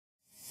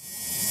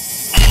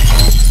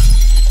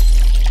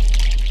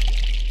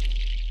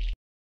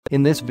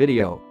In this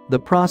video, the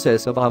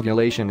process of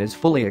ovulation is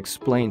fully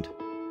explained.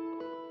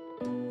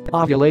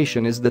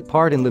 Ovulation is the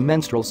part in the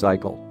menstrual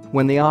cycle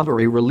when the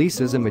ovary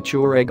releases a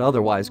mature egg,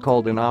 otherwise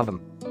called an ovum.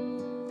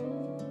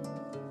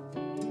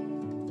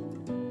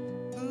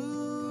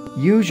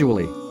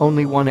 Usually,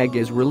 only one egg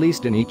is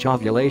released in each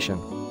ovulation.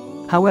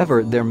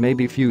 However, there may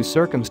be few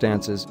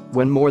circumstances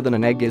when more than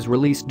an egg is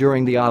released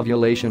during the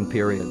ovulation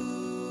period.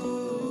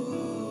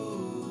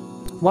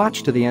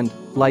 Watch to the end,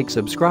 like,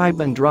 subscribe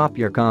and drop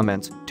your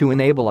comments to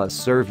enable us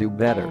serve you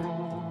better.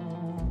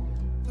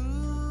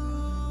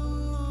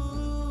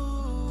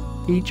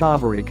 Each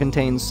ovary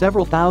contains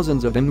several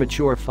thousands of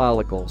immature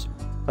follicles.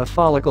 A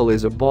follicle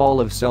is a ball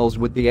of cells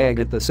with the egg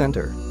at the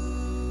center.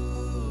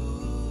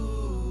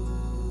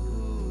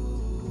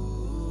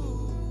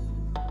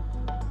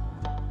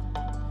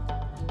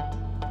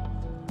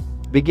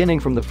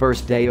 Beginning from the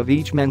first day of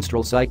each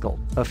menstrual cycle,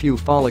 a few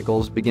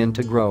follicles begin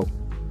to grow.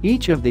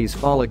 Each of these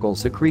follicles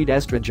secrete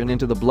estrogen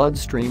into the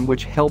bloodstream,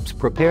 which helps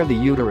prepare the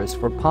uterus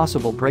for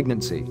possible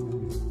pregnancy.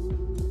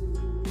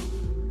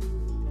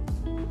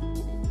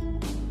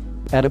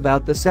 At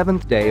about the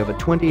 7th day of a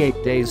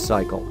 28-day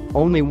cycle,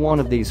 only one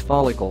of these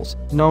follicles,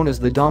 known as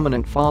the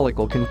dominant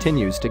follicle,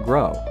 continues to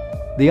grow.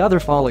 The other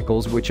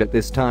follicles, which at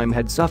this time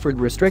had suffered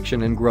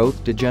restriction in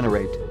growth,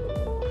 degenerate.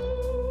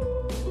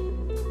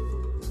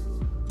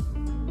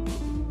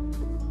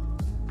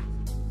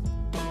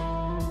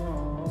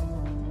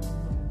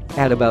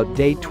 At about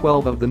day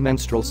 12 of the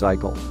menstrual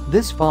cycle,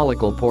 this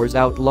follicle pours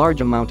out large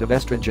amount of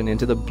estrogen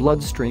into the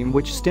bloodstream,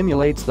 which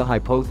stimulates the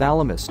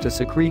hypothalamus to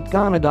secrete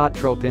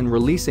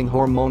gonadotropin-releasing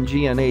hormone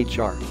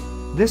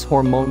GnRH. This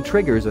hormone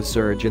triggers a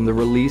surge in the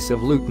release of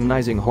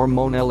luteinizing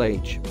hormone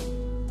LH.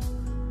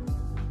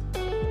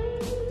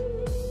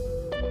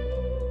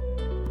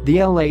 The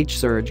LH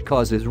surge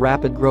causes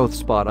rapid growth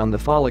spot on the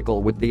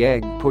follicle, with the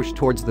egg pushed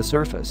towards the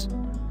surface.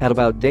 At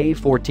about day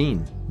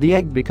 14, the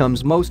egg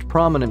becomes most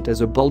prominent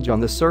as a bulge on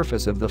the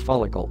surface of the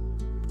follicle.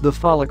 The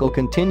follicle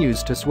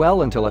continues to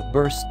swell until it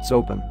bursts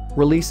open,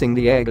 releasing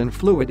the egg and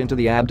fluid into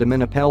the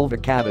abdomen and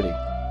pelvic cavity.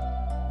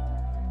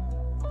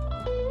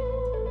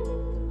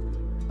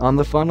 On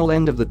the funnel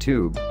end of the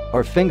tube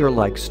are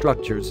finger-like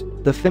structures,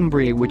 the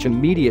fimbriae, which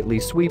immediately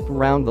sweep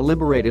around the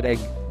liberated egg,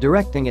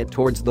 directing it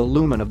towards the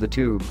lumen of the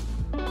tube.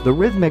 The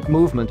rhythmic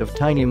movement of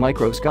tiny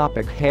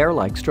microscopic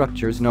hair-like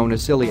structures known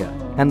as cilia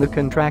and the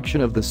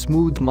contraction of the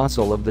smooth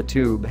muscle of the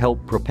tube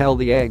help propel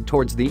the egg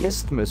towards the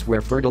isthmus,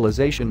 where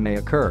fertilization may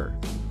occur.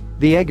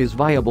 The egg is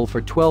viable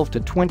for 12 to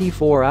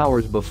 24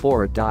 hours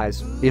before it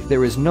dies if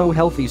there is no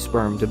healthy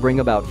sperm to bring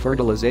about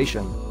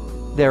fertilization.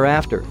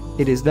 Thereafter,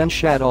 it is then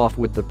shed off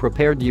with the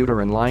prepared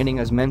uterine lining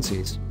as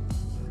menses.